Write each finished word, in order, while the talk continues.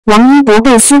王一博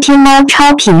贝斯天猫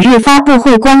超品日发布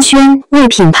会官宣为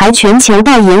品牌全球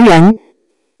代言人。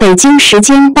北京时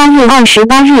间8月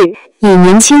28日，以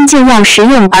年轻就要实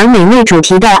用而美为主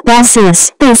题的 Baseus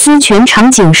贝斯全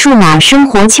场景数码生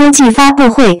活秋季发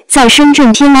布会在深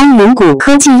圳天安云谷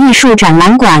科技艺术展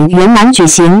览馆圆满举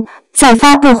行。在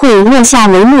发布会落下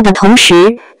帷幕的同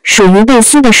时，属于贝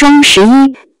斯的双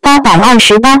11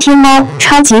 828天猫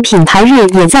超级品牌日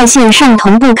也在线上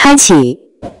同步开启。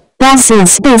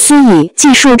Baseus 贝斯以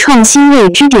技术创新为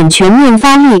支点，全面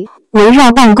发力，围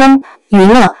绕办公、娱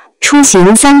乐、出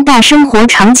行三大生活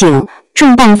场景，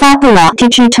重磅发布了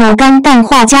Digital 干氮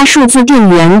化加数字电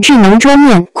源智能桌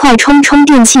面快充充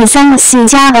电器3C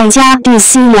加 A 加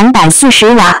DC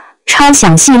 240瓦超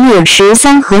响系列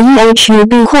13合一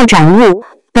HUB 扩展物。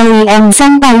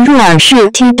BM3 半入耳式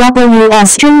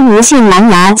TWS 真无线蓝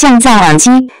牙降噪耳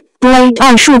机 Blade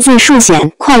 2数字数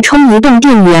显快充移动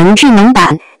电源智能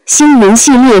版，星云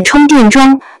系列充电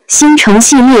桩、星城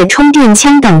系列充电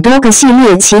枪等多个系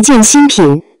列旗舰新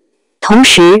品。同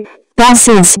时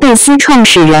Baseus 贝斯创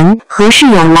始人和室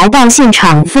友来到现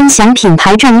场分享品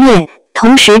牌战略，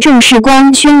同时正式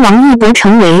官宣王一博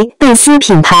成为贝斯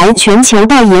品牌全球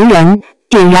代言人，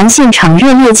点燃现场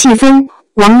热烈气氛。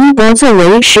王一博作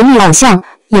为实力偶像，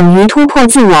勇于突破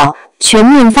自我，全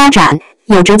面发展，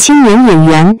有着青年演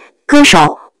员、歌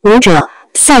手、舞者、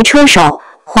赛车手、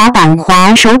滑板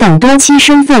滑手等多栖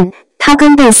身份。他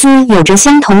跟贝斯有着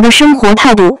相同的生活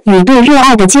态度与对热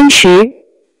爱的坚持。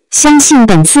相信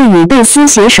本次与贝斯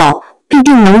携手，必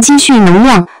定能积蓄能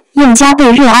量，用加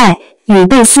倍热爱，与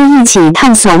贝斯一起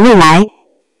探索未来。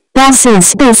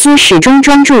Baseus 贝斯始终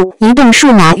专注移动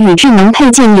数码与智能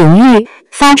配件领域，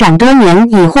发展多年，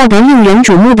已获得令人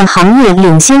瞩目的行业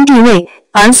领先地位。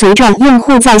而随着用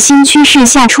户在新趋势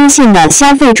下出现的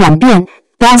消费转变，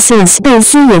 Baseus 贝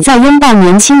斯也在拥抱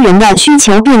年轻人的需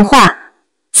求变化。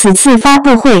此次发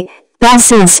布会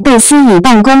 ，Baseus 贝斯以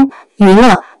办公、娱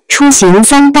乐、出行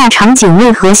三大场景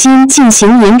为核心进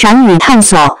行延展与探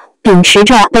索，秉持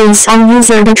着 Base on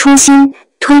User 的初心，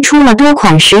推出了多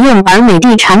款实用而美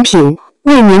的产品，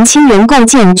为年轻人构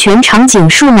建全场景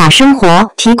数码生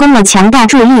活提供了强大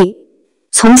助力。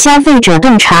从消费者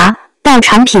洞察到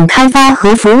产品开发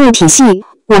和服务体系，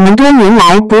我们多年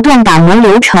来不断打磨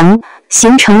流程，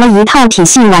形成了一套体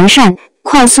系完善、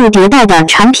快速迭代的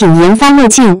产品研发路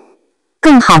径。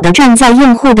更好地站在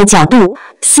用户的角度，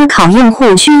思考用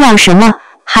户需要什么，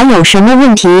还有什么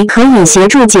问题可以协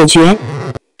助解决。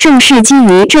正是基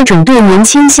于这种对年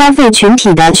轻消费群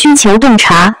体的需求洞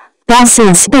察，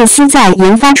 Baseus 贝斯在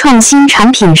研发创新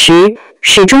产品时，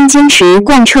始终坚持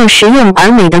贯彻实用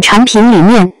而美的产品理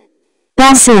念。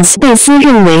Baseus 贝斯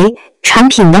认为，产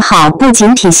品的好不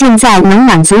仅体现在能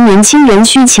满足年轻人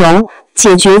需求，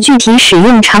解决具体使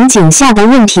用场景下的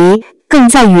问题，更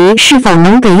在于是否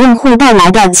能给用户带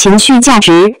来的情绪价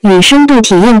值与深度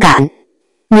体验感。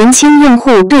年轻用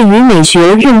户对于美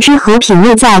学认知和品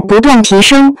味在不断提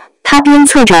升，他鞭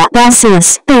策着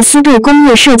Baseus 贝斯对工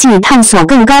业设计探索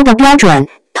更高的标准，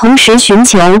同时寻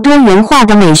求多元化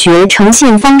的美学呈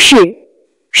现方式。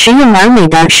实用而美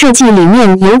的设计理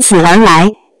念由此而来。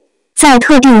在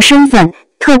特定身份、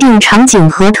特定场景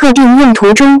和特定用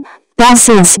途中，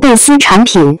 Baseus 贝斯产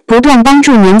品不断帮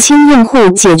助年轻用户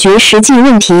解决实际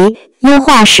问题，优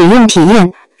化使用体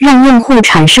验，让用户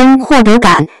产生获得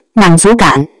感、满足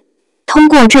感。通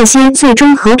过这些，最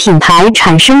终和品牌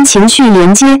产生情绪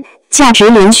连接、价值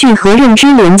连续和认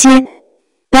知连接。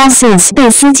Baseus 贝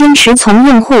斯坚持从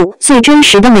用户最真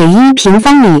实的每一平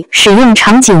方米使用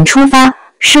场景出发，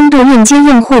深度链接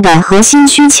用户的核心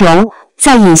需求，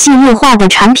再以系列化的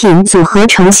产品组合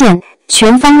呈现，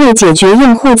全方位解决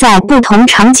用户在不同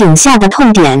场景下的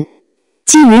痛点。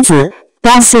基于此，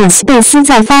 Baseus 贝斯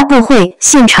在发布会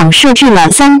现场设置了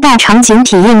三大场景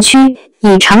体验区，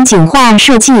以场景化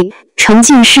设计、沉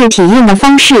浸式体验的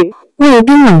方式，为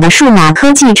冰冷的数码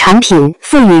科技产品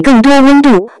赋予更多温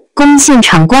度，供现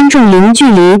场观众零距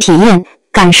离体验，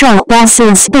感受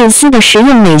Baseus 贝斯的实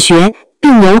用美学，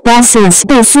并由 Baseus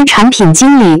贝斯产品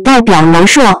经理代表娄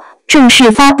硕正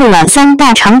式发布了三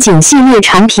大场景系列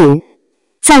产品。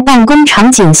在办公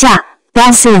场景下，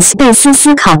 Baseus 贝斯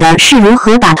思考的是如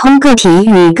何打通个体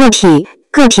与个体、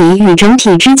个体与整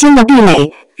体之间的壁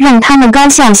垒，让它们高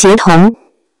效协同。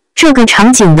这个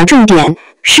场景的重点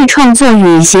是创作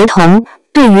与协同，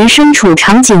对于身处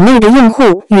场景内的用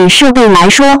户与设备来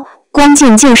说，关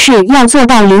键就是要做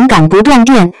到灵感不断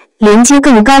电，连接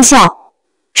更高效。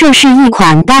这是一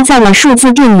款搭载了数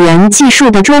字电源技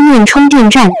术的桌面充电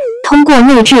站，通过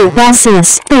内置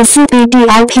Baseus 贝斯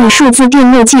BDIP 数字电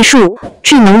路技术、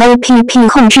智能 APP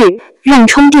控制，让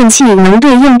充电器能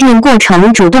对用电过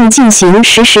程主动进行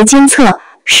实时监测，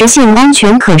实现安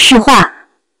全可视化，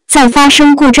在发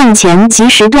生故障前及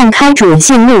时断开主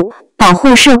线路，保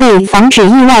护设备防止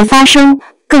意外发生，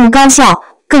更高效、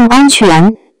更安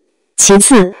全。其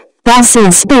次，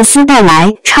 Baseus 贝斯带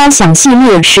来超响系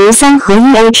列13合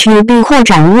一 HUB 扩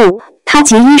展物，它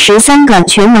集13个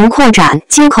全能扩展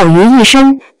接口于一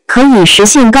身，可以实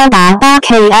现高达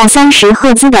 8K R30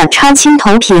 赫兹的超清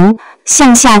投屏，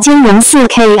向下兼容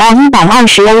 4K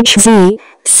R120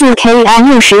 Hz、4K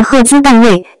R60 赫兹档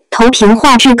位，投屏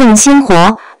画质更鲜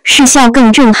活，视效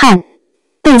更震撼。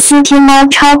贝斯天猫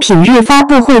超品日发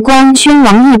布会官宣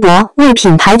王一博为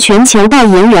品牌全球代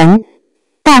言人。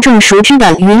大众熟知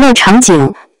的娱乐场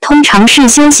景通常是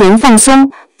休闲放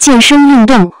松、健身运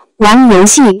动、玩游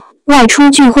戏、外出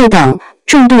聚会等，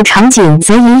重度场景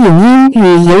则以影音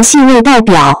与游戏为代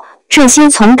表。这些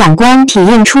从感官体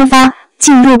验出发，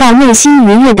进入到内心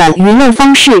愉悦的娱乐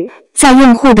方式，在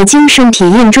用户的精神体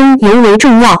验中尤为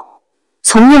重要。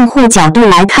从用户角度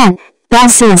来看，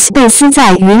 Baseus 贝斯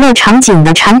在娱乐场景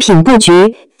的产品布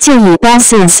局就以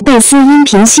Baseus 贝斯音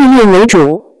频系列为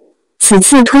主。此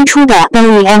次推出的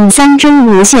AM3 真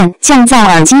无线降噪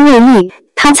耳机为例，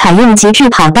它采用极致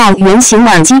跑道圆形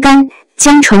耳机杆，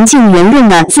将纯净圆润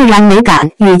的自然美感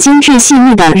与精致细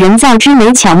腻的人造之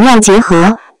美巧妙结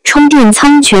合。充电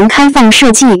仓全开放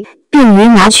设计，便于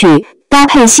拿取，搭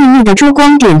配细腻的珠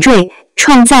光点缀，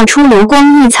创造出流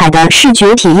光溢彩的视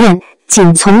觉体验。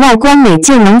仅从外观美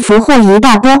就能俘获一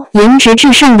大波颜值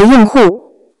至上的用户。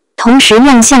同时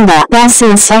亮相的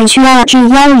Baseus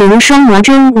HRG10 双模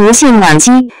真无线耳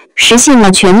机，实现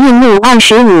了全面录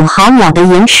25毫秒的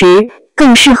延迟，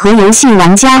更适合游戏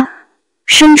玩家。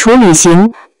身处旅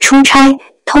行、出差、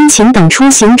通勤等出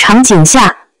行场景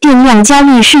下，电量焦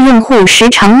虑是用户时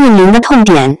常面临的痛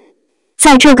点。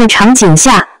在这个场景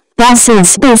下，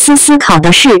 Baseus 贝斯思考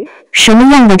的是，什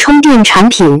么样的充电产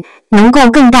品能够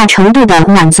更大程度地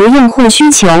满足用户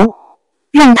需求，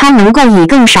让它能够以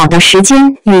更少的时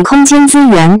间与空间资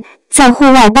源，在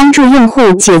户外帮助用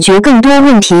户解决更多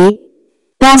问题。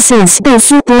Baseus 贝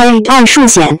斯 Blade 2数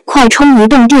显快充移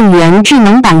动电源智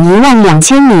能版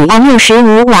12000米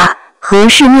65瓦，和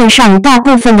市面上大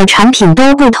部分的产品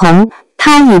都不同，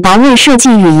它以薄位设计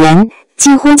语言，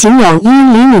几乎仅有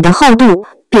1厘米的厚度，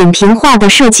扁平化的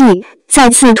设计再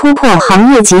次突破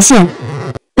行业极限。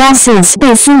Baseus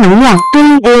贝斯能量堆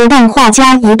Air 氮化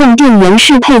镓移动电源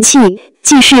适配器，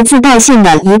既是自带线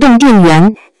的移动电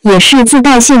源，也是自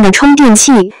带线的充电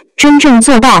器，真正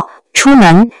做到出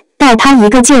门带它一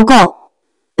个就够。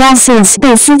Baseus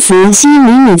贝斯磁吸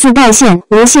迷你自带线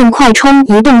无线快充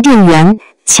移动电源，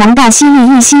强大吸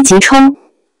力一吸即充，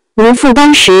无负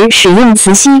担时使用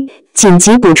磁吸，紧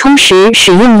急补充时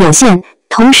使用有线，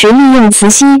同时利用磁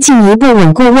吸进一步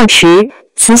稳固握持，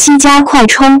磁吸加快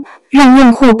充，让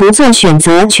用户不做选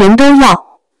择全都要。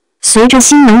随着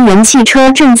新能源汽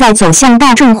车正在走向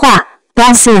大众化，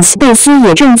 Baseus 贝斯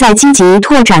也正在积极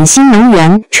拓展新能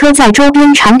源车载周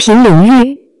边产品领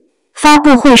域。发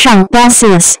布会上，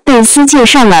 Baseus 贝斯介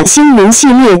绍了星云系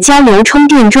列交流充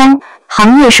电桩，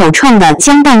行业首创的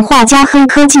将氮化镓黑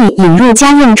科技引入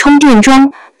家用充电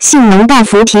桩，性能大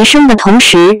幅提升的同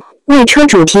时，为车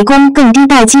主提供更低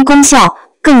待机功效、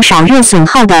更少热损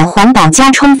耗的环保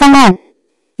加充方案。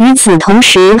与此同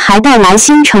时，还带来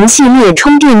星城系列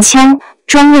充电枪，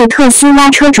专为特斯拉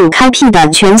车主开辟的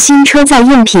全新车载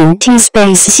用品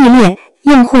T-Space 系列，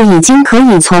用户已经可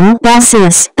以从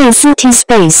Baseus 贝斯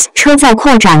T-Space 车载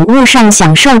扩展物上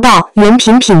享受到原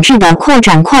品质的扩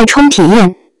展快充体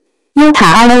验。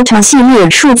Yota Ultra 系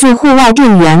列数字户外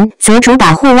电源则主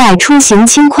打户外出行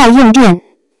轻快用电。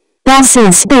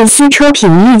Baseus 贝斯车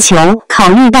品力求考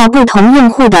虑到不同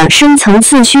用户的深层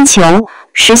次需求，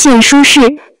实现舒适、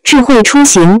智慧出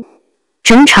行。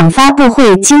整场发布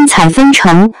会精彩纷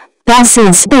呈，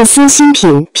 Baseus 贝斯新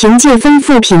品凭借丰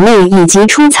富品类以及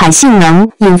出彩性能，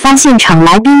引发现场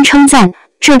来宾称赞。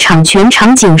这场全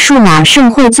场景数码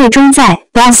盛会最终在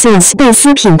Baseus 贝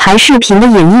斯品牌视频的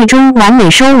演绎中完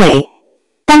美收尾。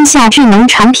当下智能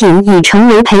产品已成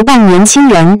为陪伴年轻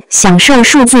人享受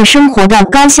数字生活的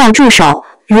高效助手，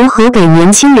如何给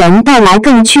年轻人带来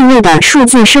更趣味的数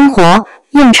字生活，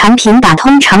用产品打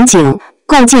通场景，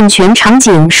构建全场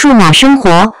景数码生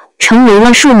活，成为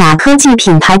了数码科技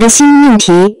品牌的新命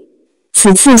题。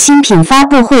此次新品发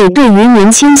布会对于年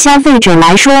轻消费者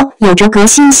来说有着革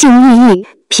新性意义，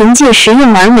凭借实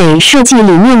用而美设计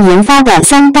理念研发的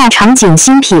3大场景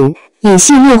新品，以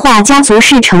系列化家族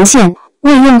式呈现，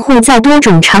为用户在多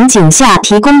种场景下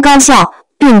提供高效、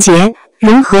便捷、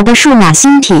融合的数码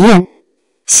新体验。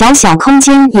小小空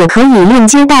间也可以链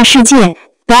接大世界，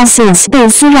 Baseus 贝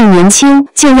斯让年轻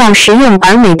就要实用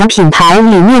而美的品牌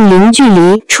理念零距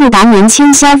离触达年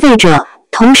轻消费者，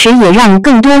同时也让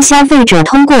更多消费者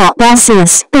通过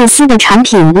Baseus 贝斯的产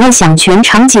品乐享全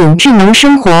场景智能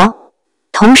生活。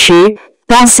同时，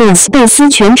 Baseus 贝斯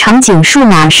全场景数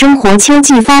码生活秋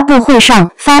季发布会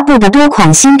上发布的多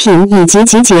款新品以及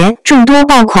集结众多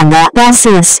爆款的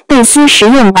Baseus 贝斯实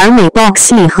用而美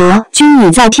Box 礼盒均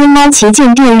已在天猫旗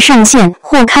舰店上线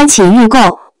或开启预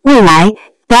购。未来，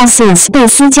 Baseus 贝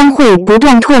斯将会不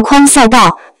断拓宽赛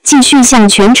道，继续向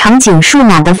全场景数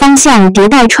码的方向迭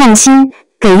代创新，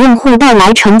给用户带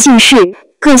来沉浸式、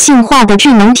个性化的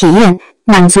智能体验，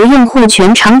满足用户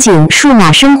全场景数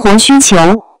码生活需求。